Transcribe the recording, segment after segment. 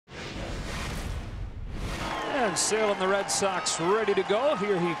And Sale and the Red Sox ready to go.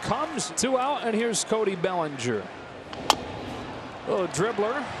 Here he comes. 2 out, and here's Cody Bellinger. Little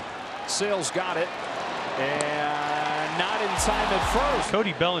dribbler. Sale's got it. And not in time at first.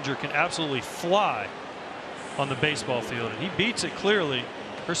 Cody Bellinger can absolutely fly on the baseball field, and he beats it clearly.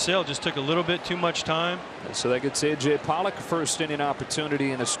 Sale just took a little bit too much time. So that gets A.J. Pollock a first inning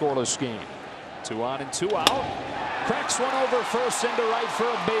opportunity in a scoreless game. 2 on and 2 out. Cracks one over first into right for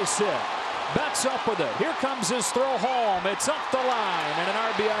a base hit. Betts up with it. Here comes his throw home. It's up the line, and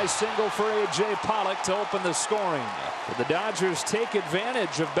an RBI single for A.J. Pollock to open the scoring. But the Dodgers take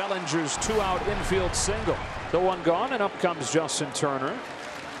advantage of Bellinger's 2-out infield single. The one gone, and up comes Justin Turner.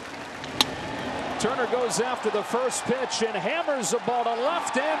 Turner goes after the first pitch and hammers the ball to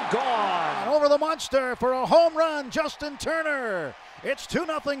left and gone. Over the monster for a home run, Justin Turner. It's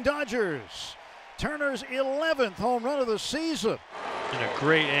 2-0 Dodgers. Turner's 11th home run of the season. In a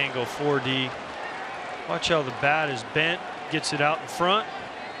great angle, 4D. Watch how the bat is bent, gets it out in front,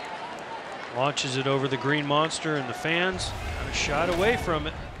 launches it over the green monster, and the fans got a shot away from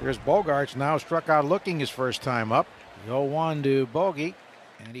it. Here's Bogaerts, now struck out looking his first time up. The 0-1 to Bogey.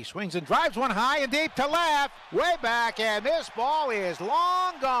 And he swings and drives one high and deep to left, way back, and this ball is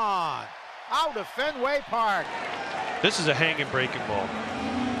long gone. Out of Fenway Park. This is a hanging breaking ball.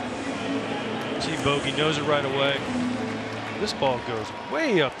 See, Bogey knows it right away. This ball goes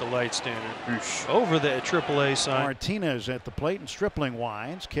way up the light standard, over the AAA sign. Martinez at the plate, and Stripling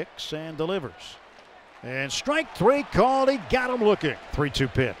winds, kicks, and delivers. And strike 3 called. He got him looking.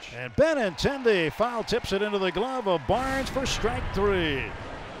 3-2 pitch. And Benintendi foul tips it into the glove of Barnes for strike 3.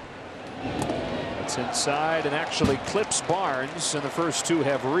 It's inside and actually clips Barnes, and the first 2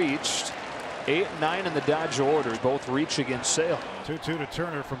 have reached. 8 and 9 in the Dodger order, both reach against Sale. 2-2 to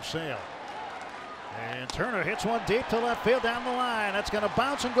Turner from Sale. And Turner hits one deep to left field down the line. That's going to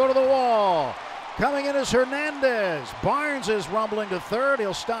bounce and go to the wall. Coming in is Hernandez. Barnes is rumbling to third.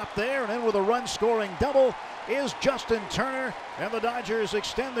 He'll stop there, and in with a run-scoring double is Justin Turner, and the Dodgers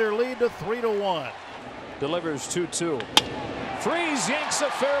extend their lead to 3-1. Delivers 2-2. Freese yanks a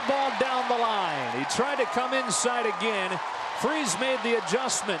fair ball down the line. He tried to come inside again. Freese made the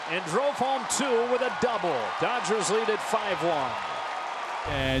adjustment and drove home 2 with a double. Dodgers lead at 5-1.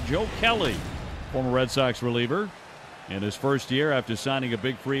 And Joe Kelly, former Red Sox reliever, in his first year after signing a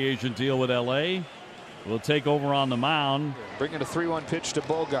big free agent deal with L.A., will take over on the mound. Bringing a 3-1 pitch to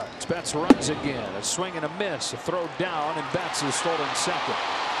Bogaerts. Betts runs again. A swing and a miss. A throw down, and Betts is stolen second.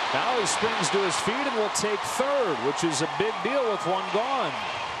 Now he springs to his feet and will take third, which is a big deal with 1 gone.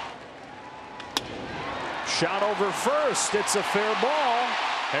 Shot over first. It's a fair ball.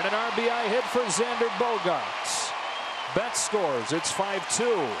 And an RBI hit for Xander Bogaerts. Betts scores. It's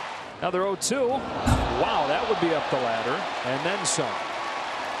 5-2. Another 0-2. Wow, that would be up the ladder. And then some.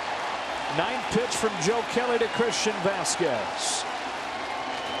 9th pitch from Joe Kelly to Christian Vasquez.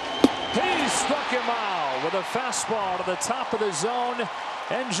 He struck him out with a fastball to the top of the zone.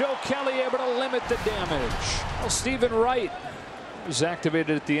 And Joe Kelly able to limit the damage. Well, Stephen Wright was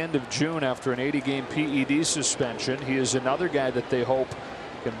activated at the end of June after an 80-game PED suspension. He is another guy that they hope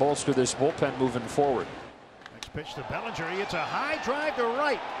can bolster this bullpen moving forward. Next pitch to Bellinger. It's a high drive to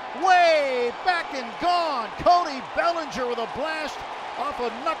right. Way back and gone. Cody Bellinger with a blast off a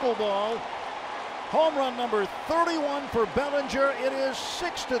knuckleball. Home run number 31 for Bellinger. It is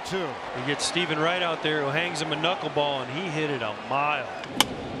 6-2. He gets Stephen Wright out there, who hangs him a knuckleball, and he hit it a mile.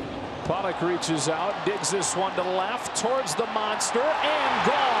 Pollock reaches out, digs this one to left towards the monster, and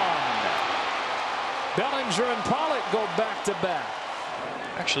gone. Bellinger and Pollock go back to back.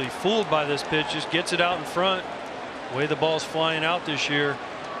 Actually fooled by this pitch, just gets it out in front. The way the ball's flying out this year.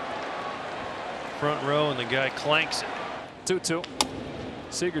 Front row, and the guy clanks it. 2-2.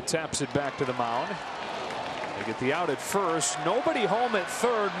 Seager taps it back to the mound. They get the out at first. Nobody home at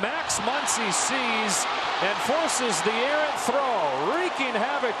third. Max Muncy sees and forces the errant throw, wreaking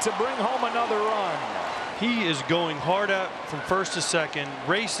havoc to bring home another run. He is going hard out from first to second,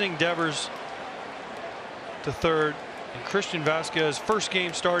 racing Devers to third. And Christian Vasquez, first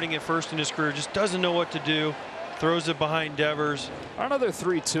game starting at first in his career, just doesn't know what to do. Throws it behind Devers. Another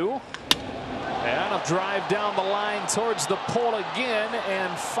 3-2. And a drive down the line towards the pole again,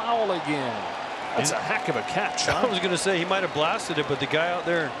 and foul again. That's a heck of a catch, huh? I was going to say he might have blasted it, but the guy out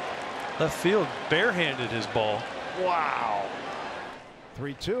there in left field barehanded his ball. Wow.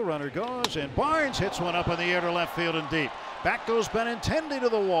 3-2, runner goes, and Barnes hits one up in the air to left field and deep. Back goes Benintendi to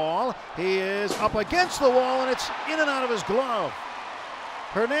the wall. He is up against the wall, and it's in and out of his glove.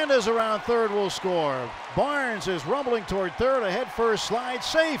 Hernandez around third will score. Barnes is rumbling toward third, a head first slide,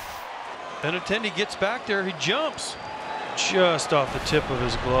 safe. Benintendi gets back there, he jumps just off the tip of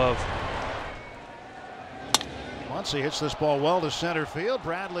his glove. Muncy hits this ball well to center field.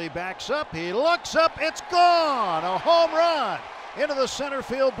 Bradley backs up. He looks up. It's gone. A home run into the center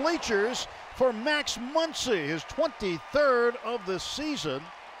field bleachers for Max Muncy, his 23rd of the season.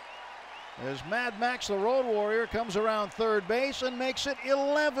 As Mad Max, the Road Warrior, comes around third base and makes it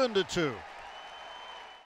 11-2.